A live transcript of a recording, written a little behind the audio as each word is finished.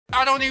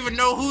I don't even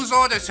know whose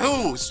order's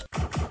whose.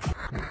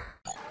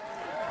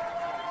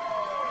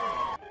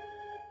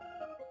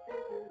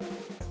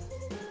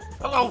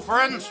 Hello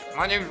friends,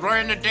 my name is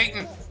Brandon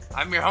Dayton.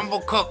 I'm your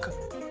humble cook.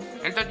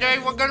 And today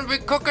we're gonna be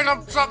cooking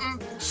up something,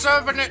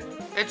 serving it.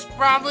 It's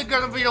probably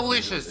gonna be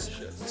delicious.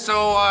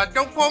 So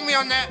don't quote me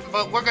on that,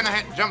 but we're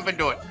gonna jump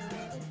into it.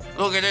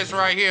 Look at this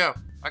right here.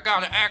 I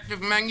got an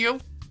active menu.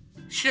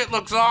 Shit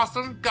looks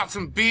awesome. Got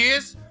some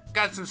beers,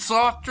 got some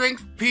soft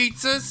drinks,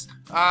 pizzas,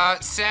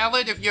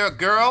 salad if you're a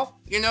girl.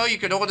 You know, you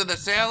could order the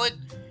salad.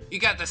 You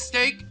got the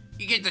steak,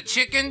 you get the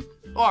chicken.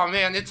 Oh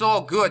man, it's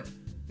all good.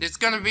 It's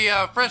gonna be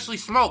freshly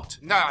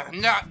smoked. Not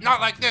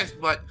like this,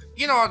 but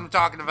you know what I'm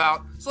talking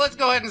about. So let's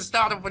go ahead and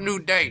start up a new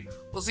day.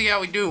 We'll see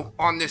how we do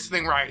on this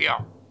thing right here.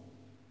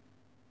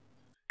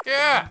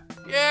 Yeah,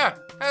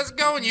 how's it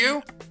going,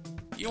 you?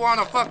 You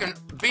want a fucking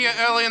beer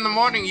early in the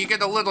morning, you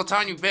get a little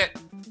tiny bit.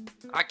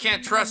 I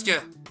can't trust you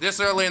this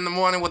early in the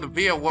morning with a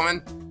beer,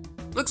 woman.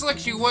 Looks like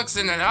she works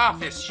in an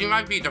office. She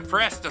might be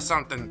depressed or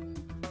something.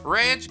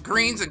 Ranch,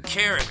 greens, and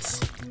carrots.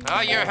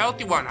 Oh, you're a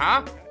healthy one,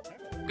 huh?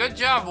 Good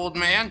job, old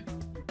man.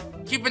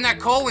 Keeping that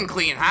colon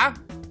clean, huh?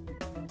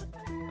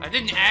 I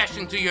didn't ash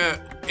into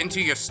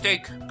your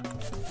steak.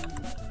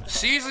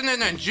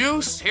 Seasoning and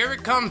juice, here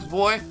it comes,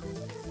 boy.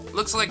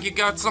 Looks like you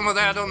got some of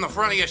that on the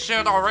front of your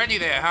shirt already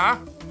there, huh?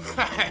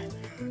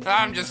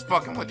 I'm just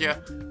fucking with you.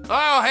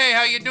 Oh, hey,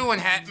 how you doing,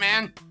 Hat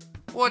Man?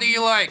 What do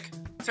you like?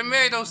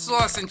 Tomato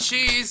sauce and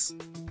cheese?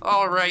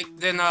 Alright,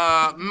 then,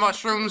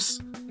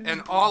 mushrooms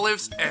and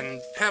olives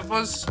and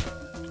peppers.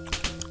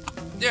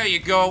 There you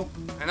go.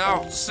 And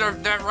I'll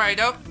serve that right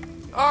up.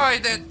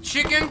 Alright, that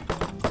chicken.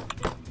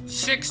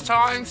 6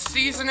 times,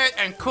 season it,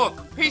 and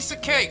cook. Piece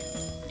of cake.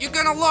 You're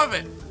gonna love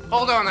it.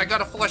 Hold on, I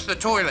gotta flush the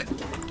toilet.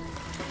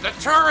 The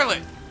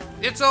toilet!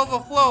 It's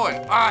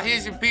overflowing. Ah,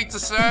 here's your pizza,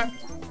 sir.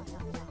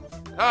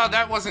 Oh,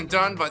 that wasn't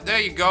done, but there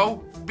you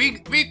go.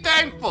 Be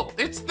thankful.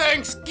 It's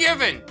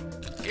Thanksgiving.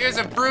 Here's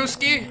a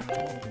brewski.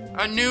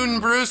 A noon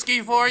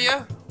brewski for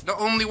you. The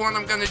only one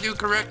I'm gonna do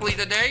correctly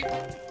today.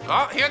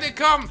 Oh, here they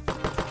come.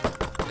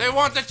 They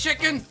want the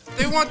chicken.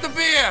 They want the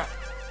beer.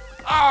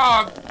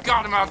 Oh,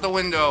 got him out the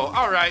window.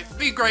 All right,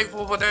 be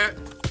grateful for that.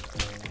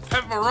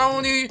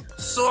 Pepperoni,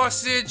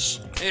 sausage,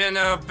 and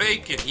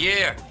bacon.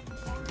 Yeah,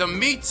 the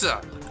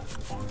pizza.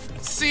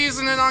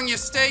 Seasoning on your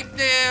steak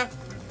there.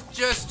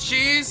 Just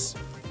cheese.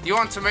 You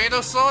want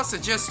tomato sauce or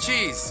just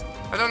cheese?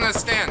 I don't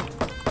understand.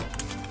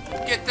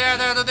 Get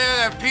that out of there.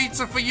 That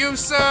pizza for you,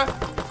 sir.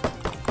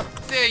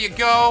 There you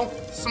go.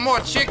 Some more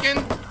chicken.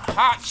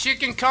 Hot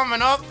chicken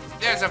coming up.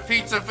 There's a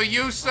pizza for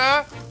you,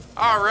 sir.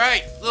 All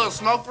right, little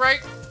smoke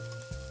break.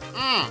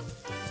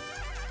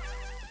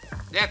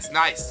 That's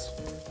nice.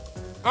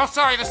 Oh,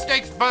 sorry, the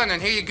steak's burning.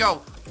 Here you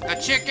go. The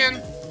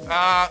chicken.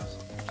 I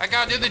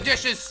gotta do the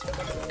dishes.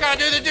 Gotta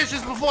do the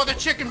dishes before the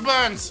chicken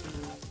burns.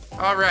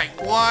 All right,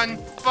 1,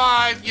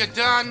 5, you're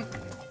done.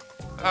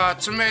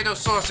 Tomato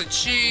sauce and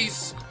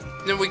cheese.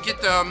 Then we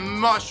get the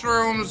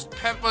mushrooms,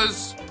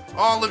 peppers,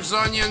 olives,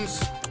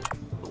 onions.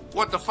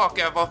 What the fuck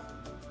ever.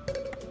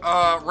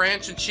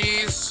 Ranch and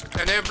cheese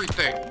and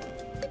everything.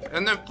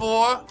 And then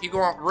 4, you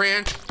want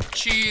ranch,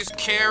 cheese,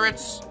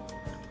 carrots.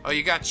 Oh,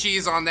 you got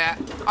cheese on that.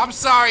 I'm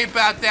sorry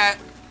about that.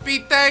 Be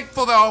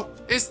thankful, though.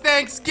 It's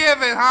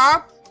Thanksgiving,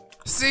 huh?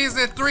 Season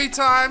it 3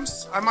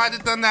 times. I might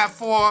have done that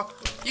 4.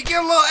 You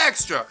get a little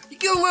extra. You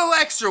get a little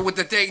extra with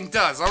the Dayton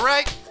does, all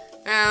right?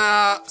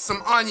 And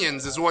some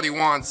onions is what he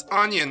wants.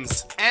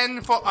 Onions.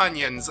 N for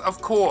onions,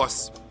 of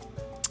course.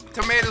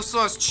 Tomato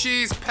sauce,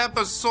 cheese,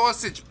 peppers,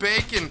 sausage,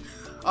 bacon.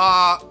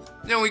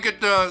 Then we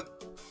get the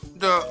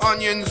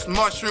onions,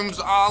 mushrooms,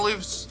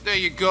 olives. There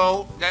you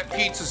go. That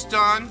pizza's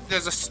done.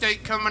 There's a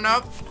steak coming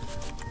up.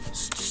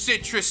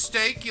 Citrus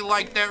steak. You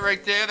like that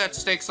right there? That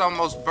steak's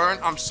almost burnt.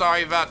 I'm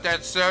sorry about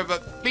that, sir,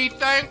 but be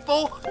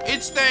thankful.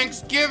 It's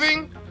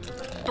Thanksgiving.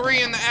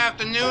 3 in the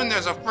afternoon.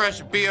 There's a fresh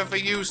beer for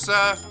you,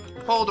 sir.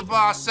 Hold the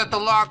bar, set the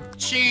lock.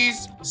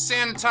 Cheese.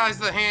 Sanitize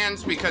the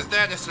hands because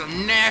that is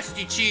some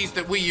nasty cheese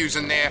that we use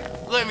in there.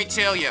 Let me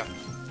tell you.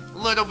 A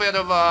little bit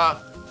of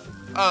a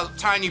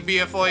tiny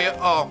beer for you.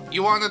 Oh,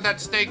 you wanted that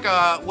steak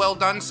well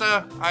done,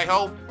 sir? I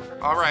hope.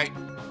 All right.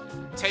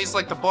 Tastes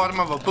like the bottom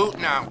of a boot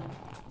now.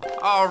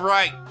 All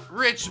right.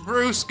 Rich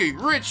Brewski.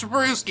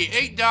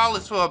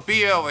 $8 for a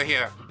beer over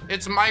here.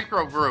 It's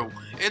microbrew.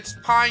 It's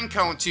pine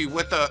coney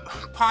with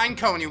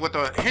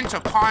a hint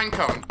of pine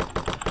cone.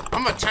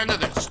 I'm gonna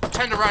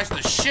tenderize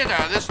the shit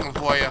out of this one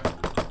for you.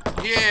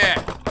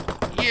 Yeah.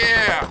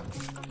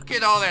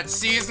 Get all that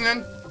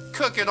seasoning.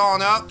 Cook it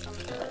on up.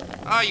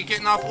 Oh, you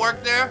getting off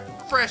work there?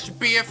 Fresh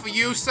beer for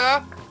you,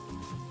 sir.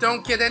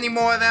 Don't get any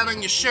more of that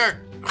on your shirt.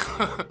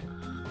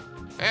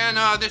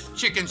 And this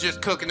chicken's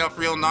just cooking up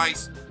real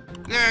nice.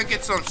 Then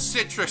get some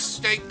citrus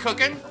steak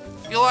cooking.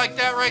 You like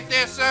that right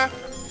there, sir?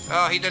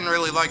 Oh, he didn't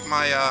really like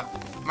my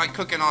my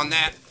cooking on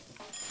that.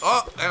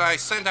 Oh, and I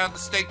sent out the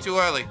steak too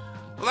early.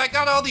 Well, I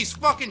got all these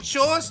fucking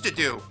chores to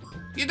do.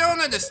 You don't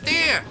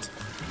understand.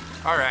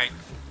 All right.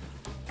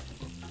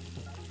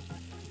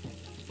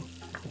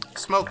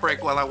 Smoke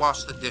break while I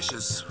wash the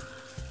dishes.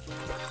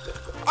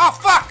 Oh,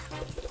 fuck!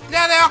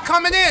 Now they are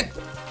coming in!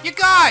 You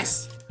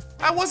guys!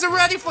 I wasn't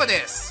ready for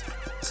this!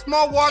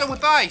 Small water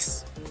with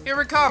ice. Here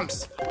it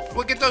comes.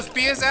 We'll get those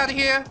beers out of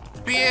here.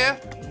 Beer.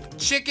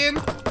 Chicken.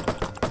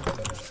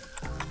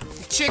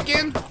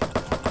 Chicken.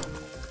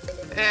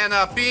 And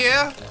a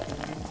beer.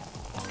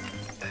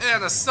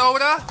 And a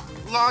soda.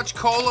 Large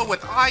cola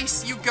with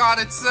ice. You got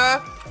it,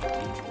 sir.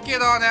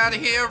 Get on out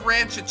of here.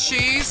 Ranch of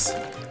cheese.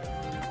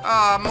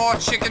 More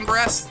chicken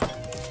breast.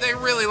 They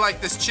really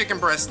like this chicken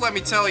breast, let me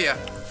tell you.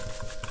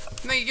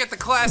 And then you get the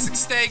classic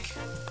steak.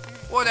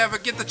 Whatever,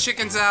 get the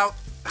chickens out.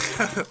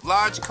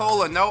 Large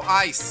cola, no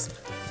ice.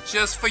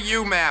 Just for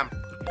you, ma'am.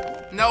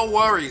 No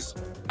worries.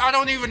 I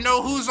don't even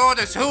know whose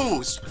orders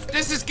whose.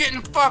 This is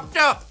getting fucked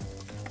up.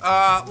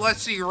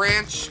 Let's see,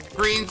 ranch,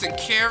 greens, and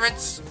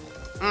carrots.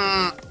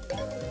 I'm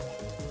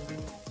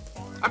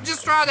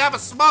just trying to have a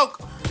smoke.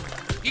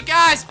 You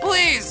guys,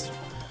 please.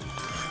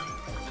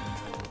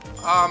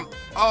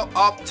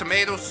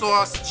 Tomato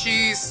sauce,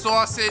 cheese,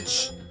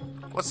 sausage.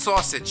 What's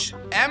sausage?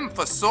 M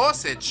for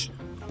sausage.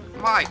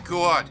 My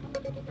God.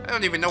 I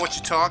don't even know what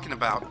you're talking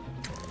about.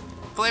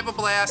 Flavor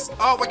blast.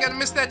 Oh, we're gonna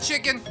miss that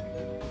chicken.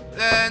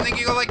 And then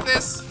you go like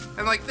this,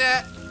 and like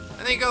that.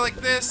 And then you go like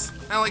this,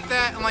 and like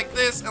that, and like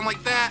this, and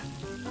like that.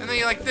 And then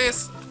you like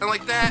this, and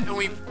like that, and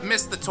we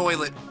missed the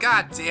toilet.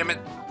 God damn it.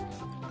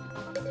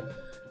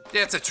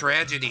 That's a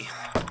tragedy.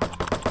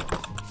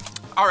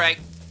 Alright.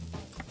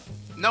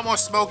 No more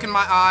smoke in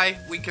my eye.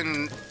 We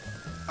can...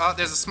 Oh,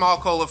 there's a small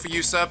cola for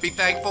you, sir. Be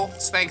thankful.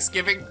 It's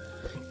Thanksgiving.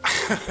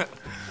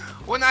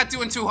 We're not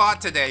doing too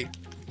hot today.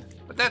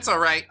 But that's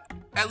alright.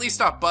 At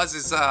least our buzz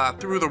is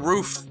through the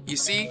roof, you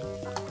see?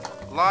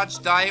 Large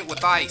diet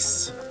with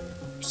ice.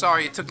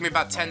 Sorry, it took me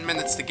about 10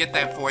 minutes to get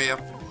that for you.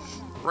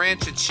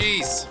 Ranch and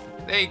cheese.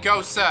 There you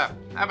go, sir.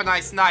 Have a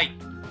nice night.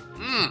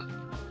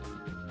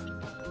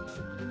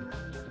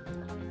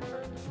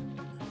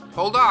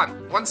 Hold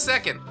on. 1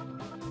 second.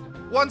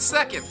 1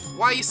 second.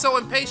 Why are you so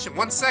impatient?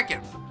 1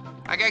 second.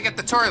 I gotta get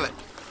the toilet.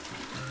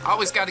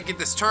 Always gotta get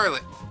this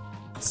toilet.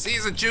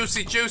 Caesar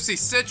juicy, juicy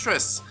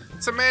citrus.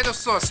 Tomato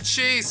sauce,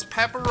 cheese,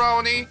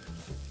 pepperoni,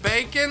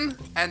 bacon,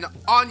 and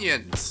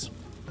onions.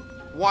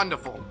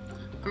 Wonderful.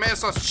 Tomato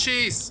sauce,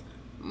 cheese,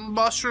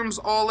 mushrooms,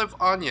 olive,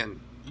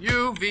 onion.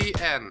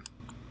 UVN.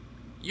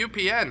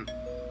 UPN.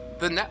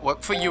 The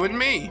network for you and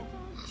me.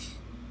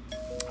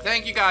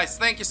 Thank you guys.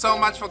 Thank you so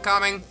much for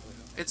coming.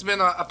 It's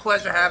been a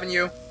pleasure having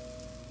you.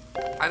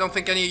 I don't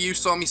think any of you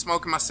saw me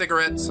smoking my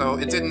cigarette, so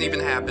it didn't even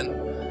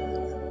happen.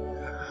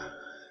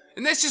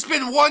 And that's just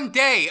been one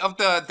day of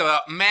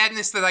the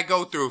madness that I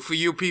go through for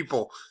you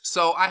people.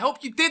 So I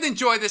hope you did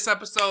enjoy this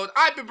episode.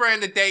 I've been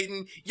Brandon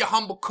Dayton, your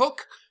humble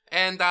cook.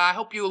 And I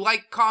hope you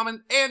like,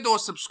 comment, and or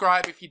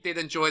subscribe if you did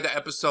enjoy the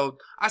episode.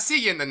 I'll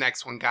see you in the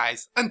next one,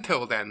 guys.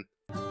 Until then.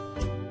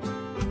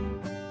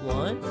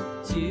 1,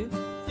 2,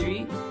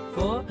 3,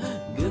 4.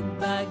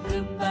 Goodbye,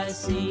 goodbye,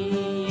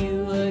 see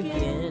you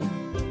again.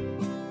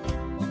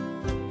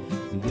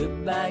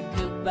 Goodbye,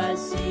 goodbye,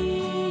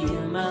 see you,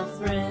 my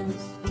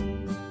friends.